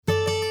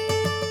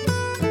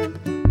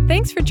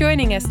Thanks for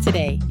joining us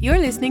today. You're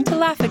listening to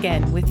Laugh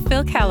Again with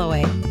Phil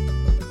Callaway.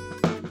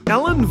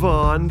 Ellen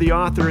Vaughn, the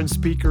author and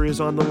speaker,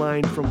 is on the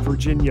line from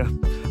Virginia.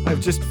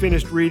 I've just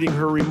finished reading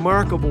her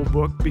remarkable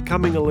book,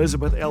 Becoming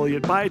Elizabeth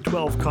Elliot. Buy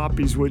 12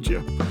 copies, would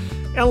you?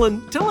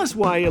 Ellen, tell us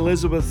why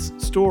Elizabeth's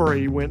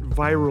story went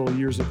viral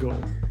years ago.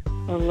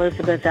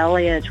 Elizabeth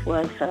Elliot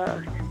was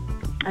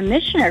a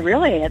missionary,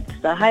 really, at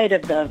the height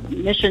of the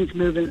missions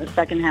movement in the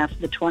second half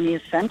of the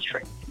 20th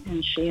century.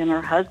 And she and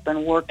her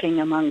husband working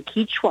among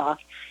Quechua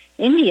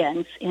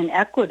Indians in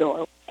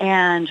Ecuador.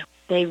 And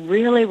they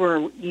really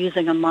were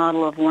using a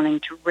model of wanting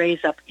to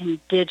raise up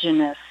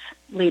indigenous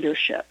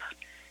leadership.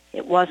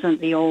 It wasn't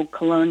the old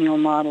colonial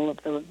model of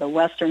the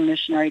Western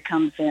missionary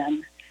comes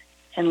in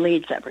and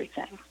leads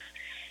everything.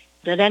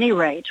 At any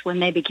rate, when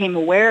they became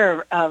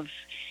aware of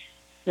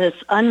this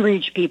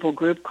unreached people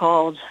group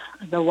called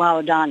the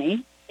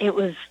Waodani, it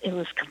was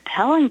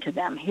compelling to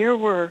them. Here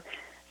were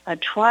a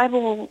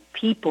tribal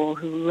people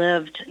who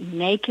lived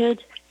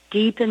naked,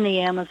 deep in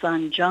the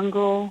Amazon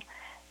jungle.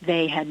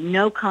 They had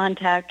no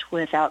contact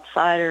with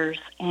outsiders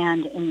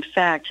and, in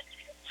fact,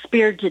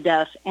 speared to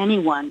death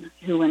anyone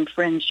who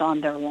infringed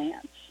on their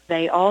lands.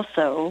 They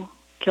also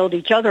killed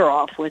each other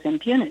off with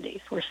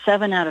impunity, where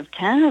 7 out of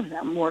 10 of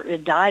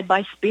them died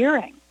by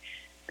spearing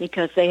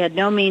because they had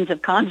no means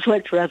of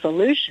conflict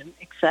resolution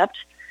except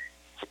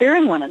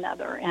spearing one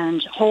another,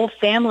 and whole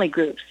family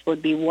groups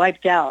would be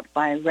wiped out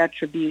by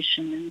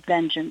retribution and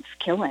vengeance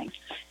killing.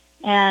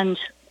 And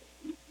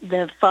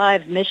the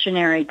 5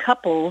 missionary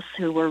couples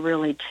who were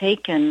really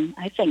taken,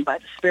 I think, by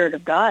the Spirit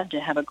of God to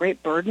have a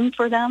great burden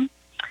for them,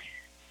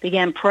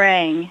 began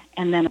praying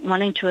and then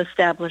wanting to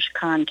establish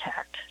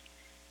contact.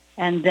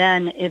 And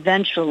then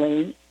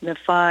eventually the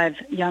 5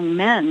 young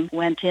men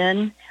went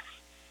in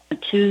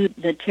to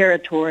the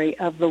territory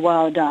of the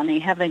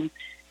Waodani, having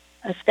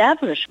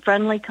established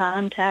friendly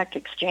contact,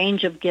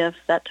 exchange of gifts,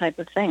 that type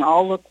of thing.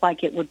 All looked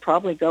like it would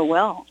probably go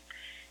well,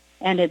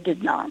 and it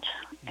did not.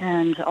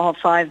 And all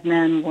 5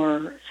 men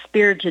were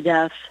speared to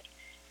death,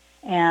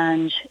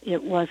 and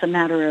it was a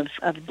matter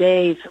of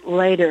days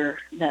later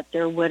that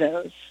their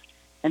widows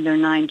and their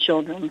 9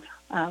 children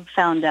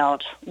found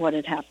out what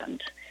had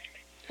happened.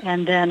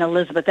 And then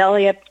Elizabeth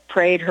Elliot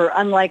prayed her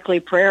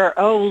unlikely prayer,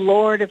 "Oh,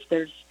 Lord, if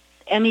there's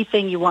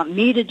anything you want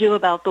me to do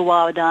about the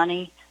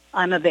Waodani,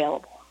 I'm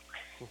available."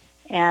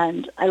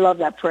 And I love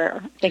that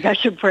prayer. I think I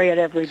should pray it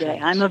every day.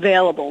 I'm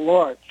available,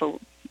 Lord, for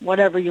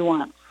whatever you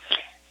want.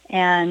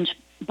 And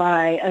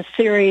by a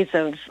series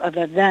of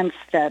events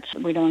that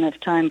we don't have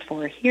time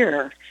for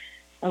here,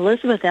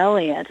 Elizabeth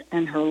Elliot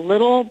and her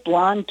little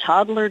blonde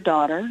toddler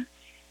daughter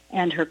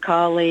and her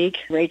colleague,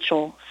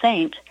 Rachel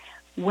Saint,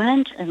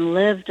 went and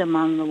lived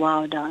among the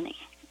Waodani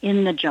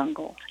in the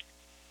jungle.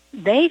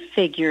 They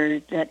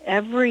figured that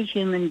every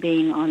human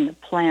being on the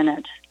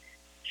planet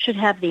should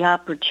have the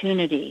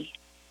opportunity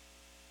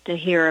to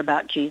hear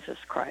about Jesus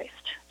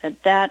Christ,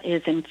 that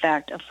is, in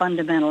fact, a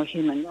fundamental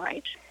human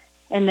right.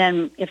 And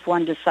then if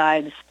one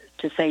decides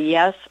to say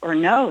yes or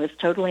no, it's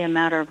totally a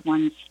matter of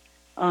one's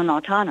own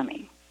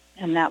autonomy,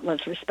 and that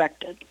was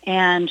respected.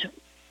 And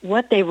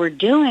what they were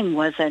doing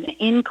was an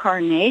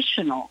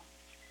incarnational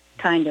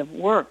kind of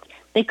work.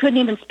 They couldn't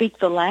even speak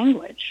the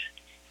language.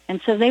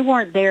 And so they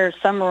weren't there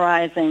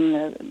summarizing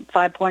the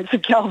 5 points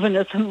of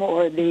Calvinism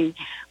or the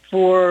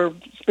 4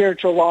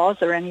 spiritual laws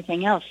or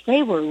anything else.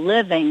 They were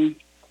living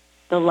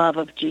the love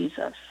of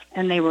Jesus,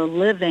 and they were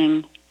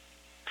living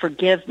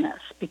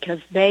forgiveness because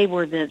they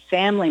were the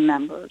family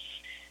members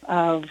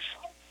of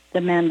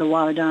the men the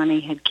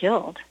Waodani had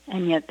killed,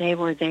 and yet they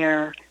were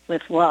there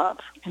with love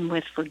and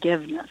with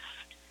forgiveness.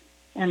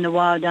 And the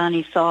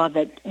Waodani saw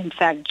that, in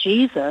fact,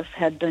 Jesus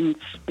had been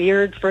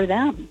speared for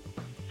them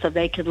so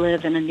they could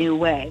live in a new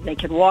way. They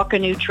could walk a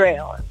new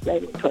trail, as they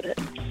would put it.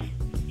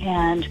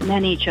 And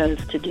many chose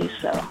to do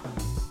so.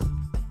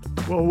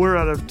 Well, we're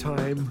out of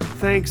time.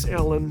 Thanks,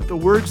 Ellen. The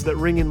words that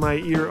ring in my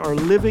ear are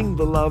living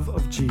the love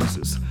of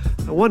Jesus.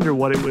 I wonder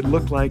what it would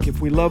look like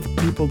if we loved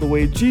people the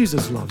way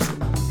Jesus loves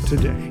them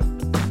today.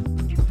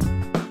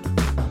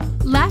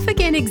 Laugh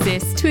Again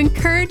exists to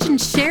encourage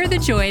and share the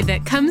joy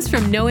that comes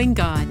from knowing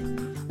God.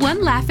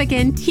 One Laugh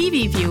Again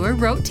TV viewer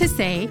wrote to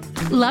say,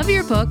 "Love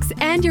your books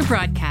and your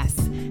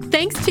broadcasts.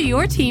 Thanks to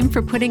your team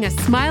for putting a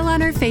smile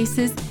on our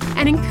faces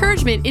and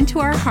encouragement into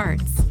our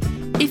hearts.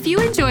 If you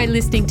enjoy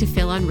listening to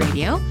Phil on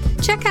radio,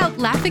 check out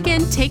Laugh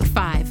Again Take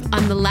 5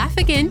 on the Laugh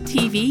Again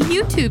TV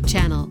YouTube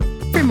channel.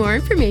 For more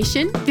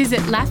information, visit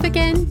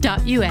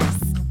laughagain.us.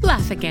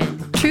 Laugh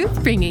Again,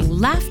 truth bringing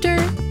laughter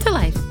to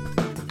life."